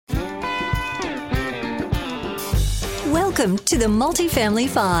Welcome to the Multifamily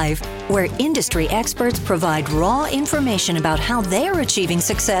 5, where industry experts provide raw information about how they're achieving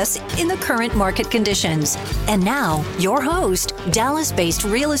success in the current market conditions. And now, your host, Dallas-based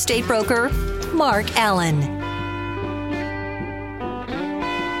real estate broker, Mark Allen.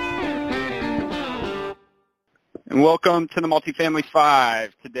 And welcome to the Multifamily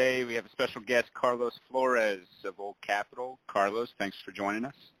 5. Today we have a special guest, Carlos Flores of Old Capital. Carlos, thanks for joining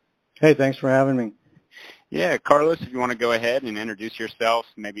us. Hey, thanks for having me. Yeah, Carlos, if you want to go ahead and introduce yourself,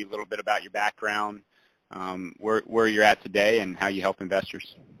 maybe a little bit about your background, where you're at today, and how you help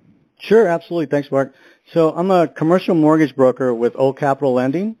investors. Sure, absolutely. Thanks, Mark. So I'm a commercial mortgage broker with Old Capital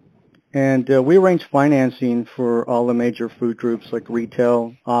Lending, and we arrange financing for all the major food groups like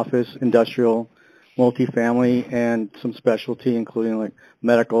retail, office, industrial, multifamily, and some specialty, including like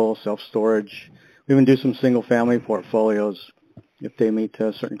medical, self-storage. We even do some single-family portfolios if they meet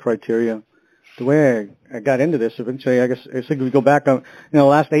certain criteria. The way I got into this, eventually, I guess if we go back on, the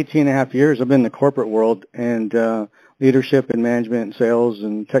last 18 and a half years, I've been in the corporate world and leadership and management and sales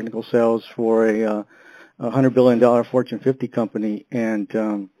and technical sales for a $100 billion Fortune 50 company. And,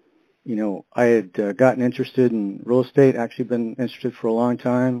 I had gotten interested in real estate, actually been interested for a long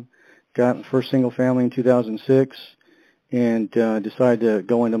time, got my first single family in 2006 and decided to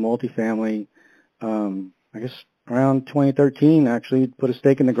go into multifamily, I guess around 2013, actually, put a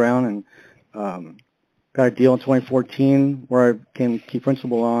stake in the ground and got a deal in 2014 where I became key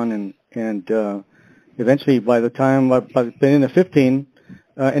principal on, and eventually by the end of 15,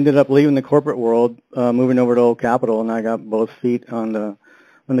 ended up leaving the corporate world, moving over to Old Capital, and I got both feet on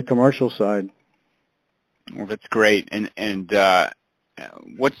the commercial side. Well, that's great. And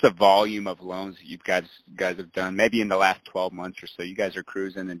what's the volume of loans that you guys have done? Maybe in the last 12 months or so, you guys are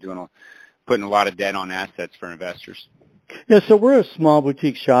cruising and putting a lot of debt on assets for investors. Yeah, so we're a small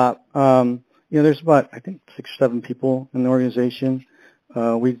boutique shop. There's about, I think, 6 or 7 people in the organization.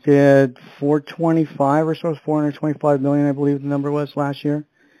 We did 425 or so, 425 million, I believe the number was last year.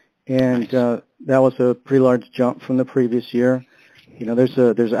 And nice. That was a pretty large jump from the previous year.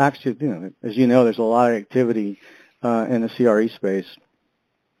 There's actually, as you know, there's a lot of activity in the CRE space.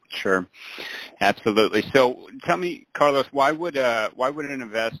 Sure, absolutely. So tell me, Carlos, why would an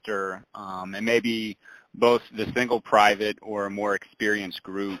investor, and maybe both the single private or a more experienced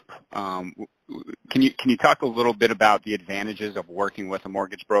group, can you talk a little bit about the advantages of working with a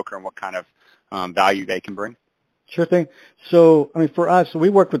mortgage broker and what kind of value they can bring? Sure thing. So, for us, we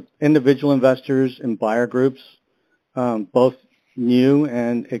work with individual investors and buyer groups, both new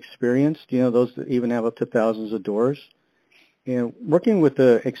and experienced, those that even have up to thousands of doors. And working with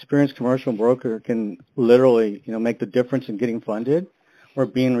an experienced commercial broker can literally, make the difference in getting funded or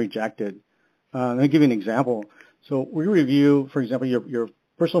being rejected. Let me give you an example. So we review, for example, your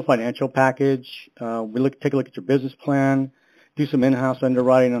personal financial package. We take a look at your business plan, do some in-house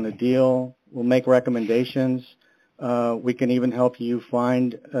underwriting on the deal. We'll make recommendations. We can even help you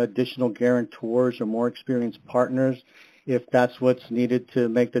find additional guarantors or more experienced partners if that's what's needed to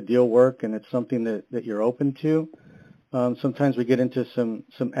make the deal work and it's something that you're open to. Sometimes we get into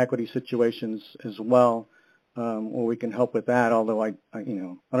some equity situations as well, where we can help with that. Although I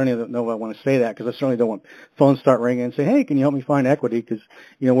don't even know if I want to say that because I certainly don't want phones start ringing and say, hey, can you help me find equity? Because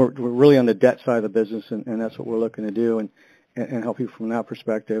we're really on the debt side of the business, and that's what we're looking to do and help you from that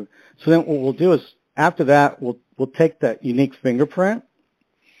perspective. So then what we'll do is after that we'll take that unique fingerprint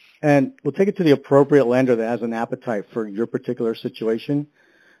and we'll take it to the appropriate lender that has an appetite for your particular situation.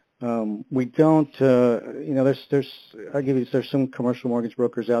 We don't, there's some commercial mortgage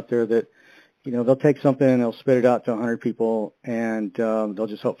brokers out there that, they'll take something and they'll spit it out to 100 people and they'll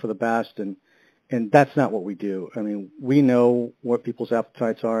just hope for the best. And that's not what we do. We know what people's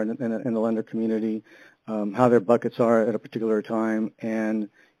appetites are in the lender community, how their buckets are at a particular time, and,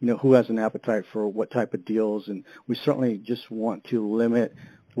 who has an appetite for what type of deals. And we certainly just want to limit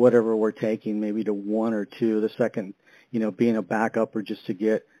whatever we're taking maybe to 1 or 2, the second, being a backup or just to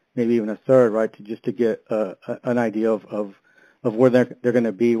get maybe even a third, right, to get an idea of where they're going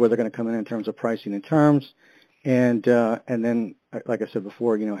to be, where they're going to come in terms of pricing and terms, and then, like I said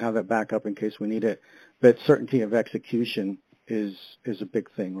before, have that backup in case we need it. But certainty of execution is a big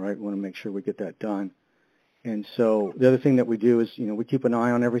thing, right? We want to make sure we get that done. And so the other thing that we do is, we keep an eye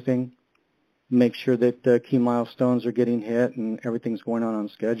on everything, make sure that key milestones are getting hit and everything's going on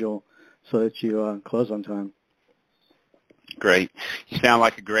schedule so that you close on time. Great. You sound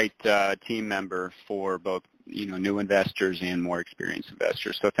like a great team member for both, new investors and more experienced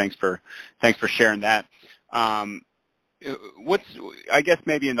investors. So thanks for sharing that. I guess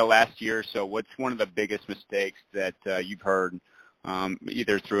maybe in the last year or so, what's one of the biggest mistakes that you've heard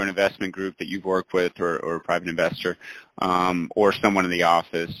either through an investment group that you've worked with or a private investor, or someone in the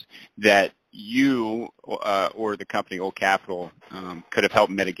office that you or the company, Old Capital, could have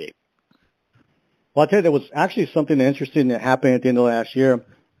helped mitigate? Well, I'll tell you, there was actually something interesting that happened at the end of last year.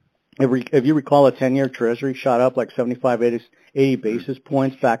 If you recall, a 10-year Treasury shot up like 75, 80 basis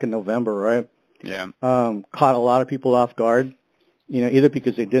points back in November, right? Yeah. Caught a lot of people off guard, either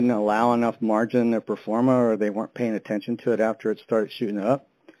because they didn't allow enough margin in their pro forma or they weren't paying attention to it after it started shooting up.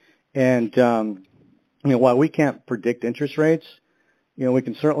 And, while we can't predict interest rates, we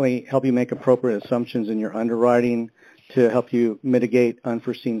can certainly help you make appropriate assumptions in your underwriting to help you mitigate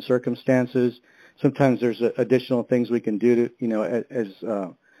unforeseen circumstances. Sometimes there's additional things we can do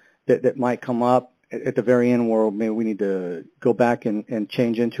to, that might come up at the very end where maybe we need to go back and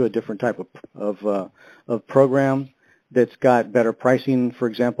change into a different type of program that's got better pricing. For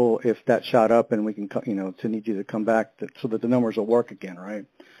example, if that shot up and we can, to need you to come back so that the numbers will work again, right?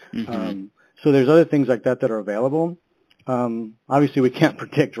 Mm-hmm. So there's other things like that are available. Obviously, we can't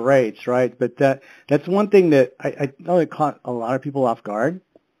predict rates, right? But that's one thing that I know it caught a lot of people off guard.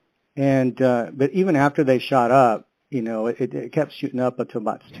 And but even after they shot up, it kept shooting up until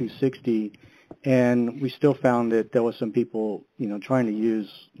about 260, and we still found that there was some people, trying to use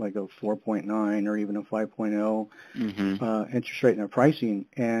like a 4.9 or even a 5.0 interest rate in their pricing,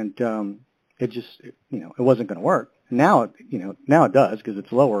 and it just, it wasn't going to work. Now, now it does because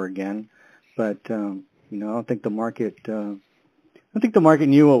it's lower again, but I don't think the market,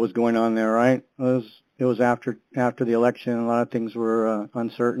 knew what was going on there, right? It was after the election. A lot of things were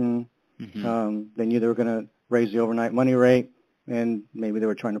uncertain. Mm-hmm. They knew they were going to raise the overnight money rate, and maybe they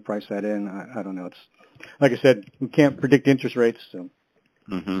were trying to price that in. I don't know. It's like I said, we can't predict interest rates. So.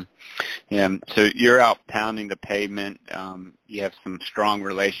 Mm-hmm. Yeah. So you're out pounding the pavement. You have some strong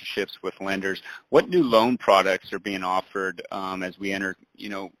relationships with lenders. What new loan products are being offered as we enter,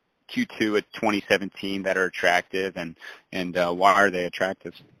 Q2 of 2017 that are attractive, and why are they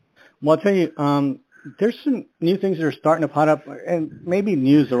attractive? Well, I'll tell you, there's some new things that are starting to pop up, and maybe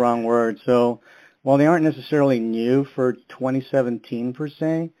new is the wrong word. So while they aren't necessarily new for 2017 per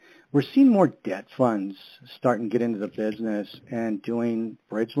se, we're seeing more debt funds starting to get into the business and doing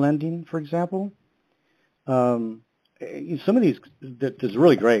bridge lending, for example. Some of these, this is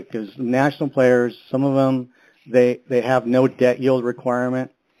really great because national players, some of them, they have no debt yield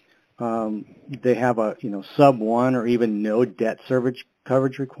requirement. They have a, sub 1 or even no debt service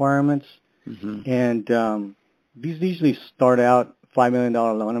coverage requirements. Mm-hmm. And these usually start out $5 million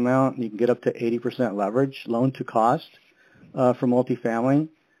loan amount, and you can get up to 80% leverage, loan to cost for multifamily.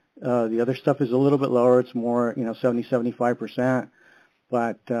 The other stuff is a little bit lower. It's more, 70, 75%.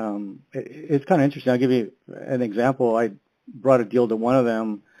 But it's kind of interesting. I'll give you an example. I brought a deal to one of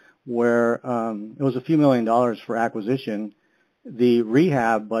them where it was a few $1 million for acquisition. The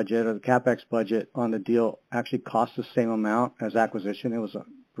rehab budget or the CapEx budget on the deal actually cost the same amount as acquisition. It was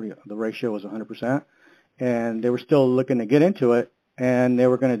the ratio was 100%. And they were still looking to get into it, and they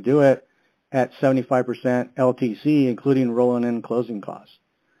were going to do it at 75% LTC, including rolling in closing costs.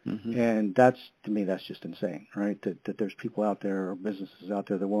 Mm-hmm. And to me, that's just insane, right? That there's people out there or businesses out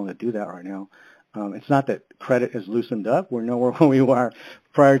there that are willing to do that right now. It's not that credit has loosened up. We're nowhere where we were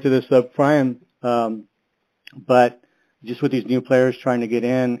prior to the subprime, but just with these new players trying to get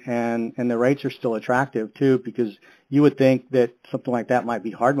in, and the rates are still attractive too, because you would think that something like that might be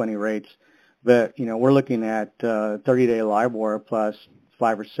hard money rates, but we're looking at 30-day LIBOR plus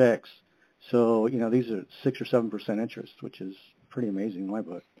 5 or 6. So these are 6 or 7% interest, which is pretty amazing in my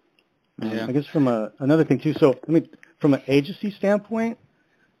book. Yeah. I guess from another thing too. So from an agency standpoint,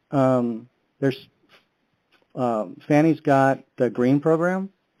 there's Fannie's got the green program.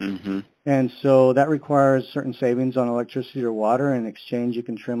 Mm-hmm. And so that requires certain savings on electricity or water. In exchange, you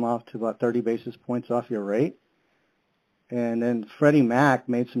can trim off to about 30 basis points off your rate. And then Freddie Mac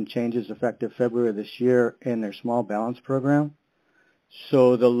made some changes effective February of this year in their small balance program.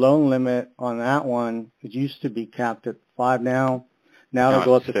 So the loan limit on that one, it used to be capped at 5 now. Now it'll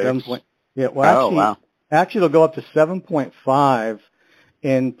go up to 7. Yeah, well, actually it'll go up to 7.5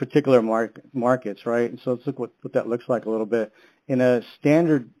 in particular markets, right? And so let's look what that looks like a little bit. In the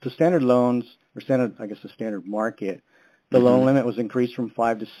standard loans, or the standard market, the mm-hmm. loan limit was increased from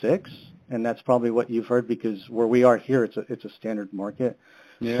 5 to 6, and that's probably what you've heard because where we are here, it's a standard market.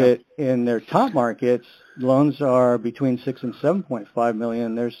 Yeah. But in their top markets, loans are between 6 and 7.5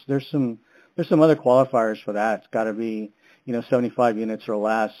 million. There's some other qualifiers for that. It's got to be 75 units or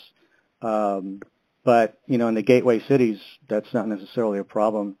less. But in the gateway cities, that's not necessarily a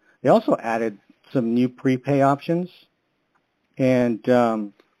problem. They also added some new prepay options. And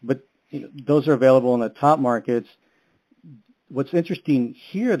but those are available in the top markets. what's interesting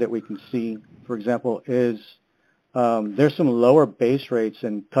here that we can see, for example, is there's some lower base rates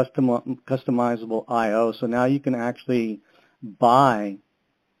and customizable IO. So now you can actually buy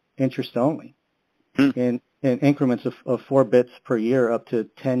interest only in increments of 4 bits per year up to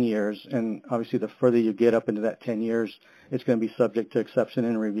 10 years. And obviously, the further you get up into that 10 years, it's going to be subject to exception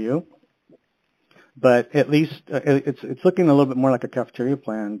and review. But at least it's looking a little bit more like a cafeteria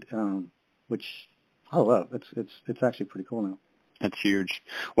plan, which I love. It's actually pretty cool now. That's huge.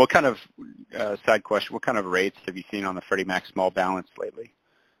 What kind of, side question, what kind of rates have you seen on the Freddie Mac small balance lately?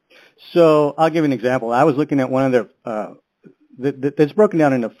 So I'll give you an example. I was looking at one of their, that's broken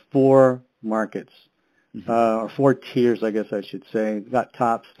down into 4 markets, or 4 tiers, I guess I should say. You've got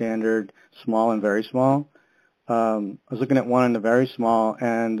top, standard, small, and very small. I was looking at one in the very small,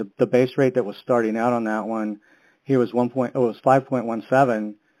 and the base rate that was starting out on that one here was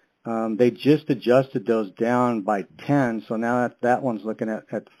 5.17. They just adjusted those down by 10, so now that one's looking at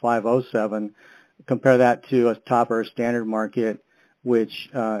 507. Compare that to a top or a standard market, which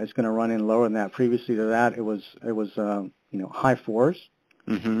is going to run in lower than that. Previously to that, it was high 4s,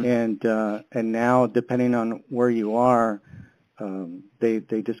 and now depending on where you are, they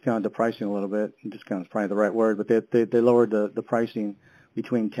discounted the pricing a little bit. Discount is probably the right word, but they lowered the pricing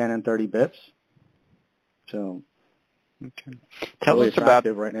between 10 and 30 bips. So. Okay. Tell really us about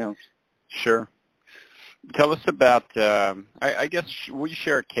right now. Sure. Tell us about. I guess will you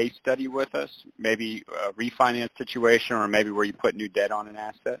share a case study with us? Maybe a refinance situation, or maybe where you put new debt on an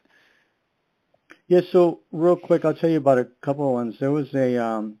asset. Yeah. So real quick, I'll tell you about a couple of ones. There was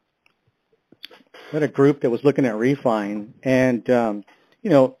had a group that was looking at refining, and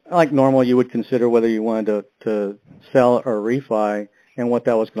like normal, you would consider whether you wanted to sell or refi and what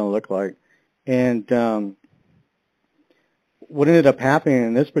that was going to look like, and what ended up happening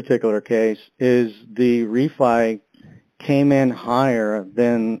in this particular case is the refi came in higher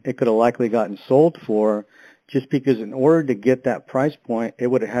than it could have likely gotten sold for, just because in order to get that price point, it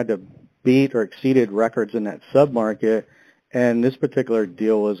would have had to beat or exceeded records in that submarket. And this particular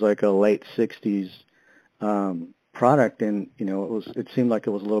deal was like a late 60s product, and it seemed like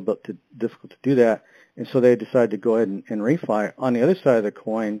it was a little bit too difficult to do that. And so they decided to go ahead and refi. On the other side of the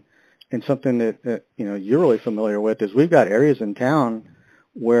coin, and something that you're really familiar with, is we've got areas in town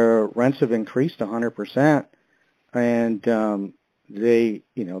where rents have increased 100%, and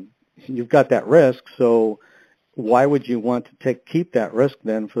you've got that risk. So why would you want to keep that risk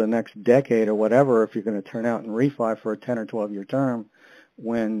then for the next decade or whatever if you're going to turn out and refi for a 10 or 12 year term,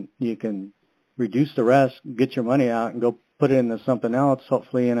 when you can reduce the risk, get your money out, and go put it into something else,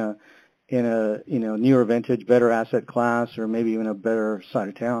 hopefully in a newer vintage, better asset class, or maybe even a better side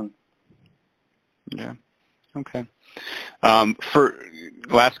of town. Yeah. Okay. For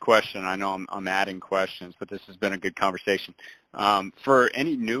last question, I know I'm adding questions, but this has been a good conversation. For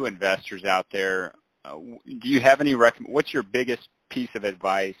any new investors out there, do you have any what's your biggest piece of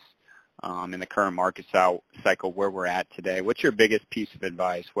advice in the current market cycle where we're at today? What's your biggest piece of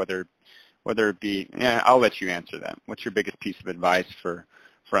advice, whether it be, I'll let you answer that. What's your biggest piece of advice for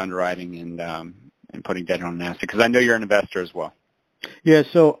underwriting and putting debt on an asset? Because I know you're an investor as well. Yeah,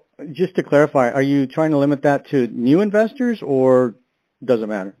 so just to clarify, are you trying to limit that to new investors, or does it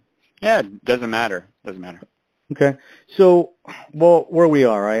matter? Yeah, it doesn't matter. Doesn't matter. Okay. So, well, where we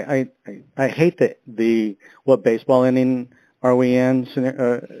are, I hate the what baseball inning are we in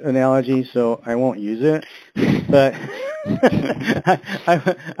analogy, so I won't use it. But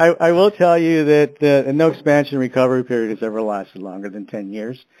I will tell you that no expansion recovery period has ever lasted longer than 10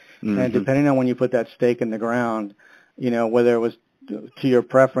 years. Mm-hmm. And depending on when you put that stake in the ground, whether it was to your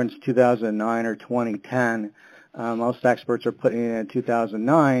preference 2009 or 2010, most experts are putting it in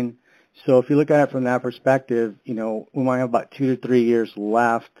 2009. So if you look at it from that perspective, we might have about 2 to 3 years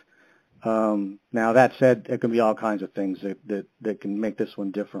left. Now that said, there can be all kinds of things that can make this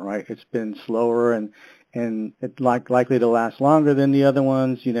one different, right? It's been slower and it's likely to last longer than the other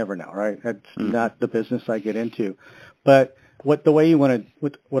ones. You never know, right? That's not the business I get into. But what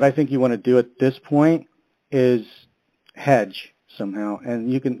I think you want to do at this point is hedge somehow.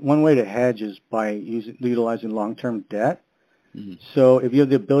 And one way to hedge is by utilizing long-term debt. Mm-hmm. So if you have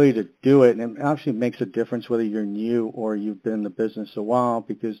the ability to do it, and it actually makes a difference whether you're new or you've been in the business a while,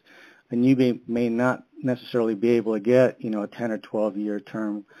 because a newbie may not necessarily be able to get, a 10 or 12 year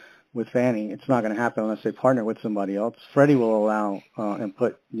term with Fannie. It's not going to happen unless they partner with somebody else. Freddie will allow and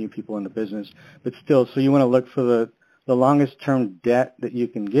put new people in the business, but still, so you want to look for the longest term debt that you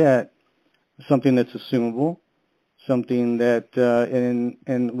can get, something that's assumable, something that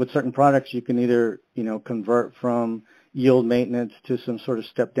and with certain products you can either convert from yield maintenance to some sort of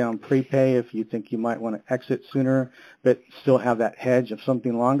step-down prepay if you think you might want to exit sooner, but still have that hedge of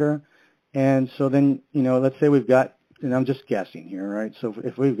something longer. And so then, let's say we've got, and I'm just guessing here, right? So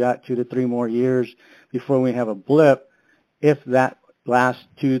if we've got 2 to 3 more years before we have a blip, if that lasts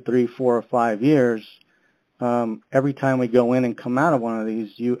 2, 3, 4, or 5 years, every time we go in and come out of one of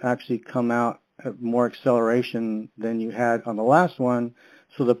these, you actually come out at more acceleration than you had on the last one.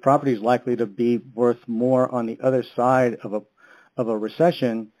 So the property is likely to be worth more on the other side of a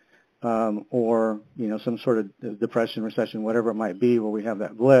recession, or some sort of depression, recession, whatever it might be, where we have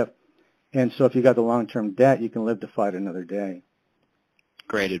that blip. And so if you got the long-term debt, you can live to fight another day.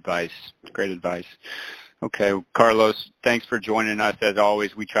 Great advice. Great advice. Okay, Carlos, thanks for joining us. As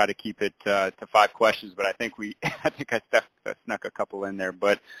always, we try to keep it to 5 questions, but I think I snuck a couple in there.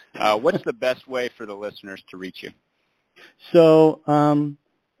 But what's the best way for the listeners to reach you? So,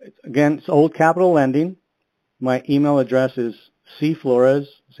 again, it's Old Capital Lending. My email address is cflores,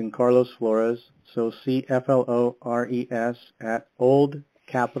 it's in Carlos Flores, so CFLORES at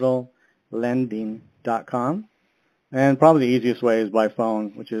oldcapitallending.com. And probably the easiest way is by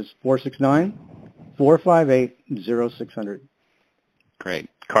phone, which is 469-458-0600. Great.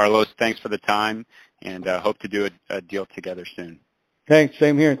 Carlos, thanks for the time, and hope to do a deal together soon. Thanks.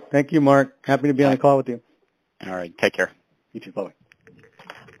 Same here. Thank you, Mark. Happy to be on the call with you. All right. Take care. You too. Bye-bye.